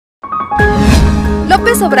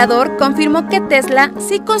López Obrador confirmó que Tesla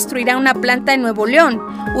sí construirá una planta en Nuevo León,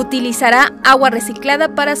 utilizará agua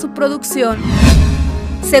reciclada para su producción.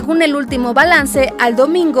 Según el último balance, al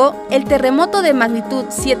domingo, el terremoto de magnitud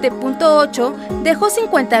 7.8 dejó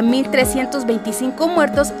 50.325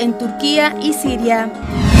 muertos en Turquía y Siria.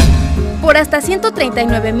 Por hasta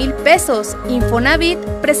 139,000 pesos, Infonavit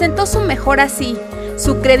presentó su Mejor Así,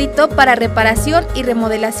 su crédito para reparación y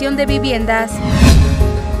remodelación de viviendas.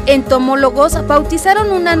 Entomólogos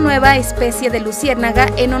bautizaron una nueva especie de luciérnaga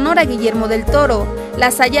en honor a Guillermo del Toro.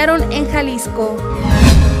 Las hallaron en Jalisco.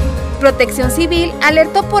 Protección Civil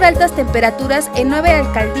alertó por altas temperaturas en 9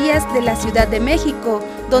 alcaldías de la Ciudad de México,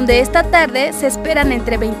 donde esta tarde se esperan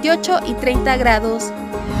entre 28 y 30 grados.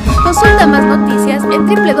 Consulta más noticias en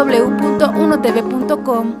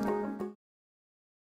www.unotv.com.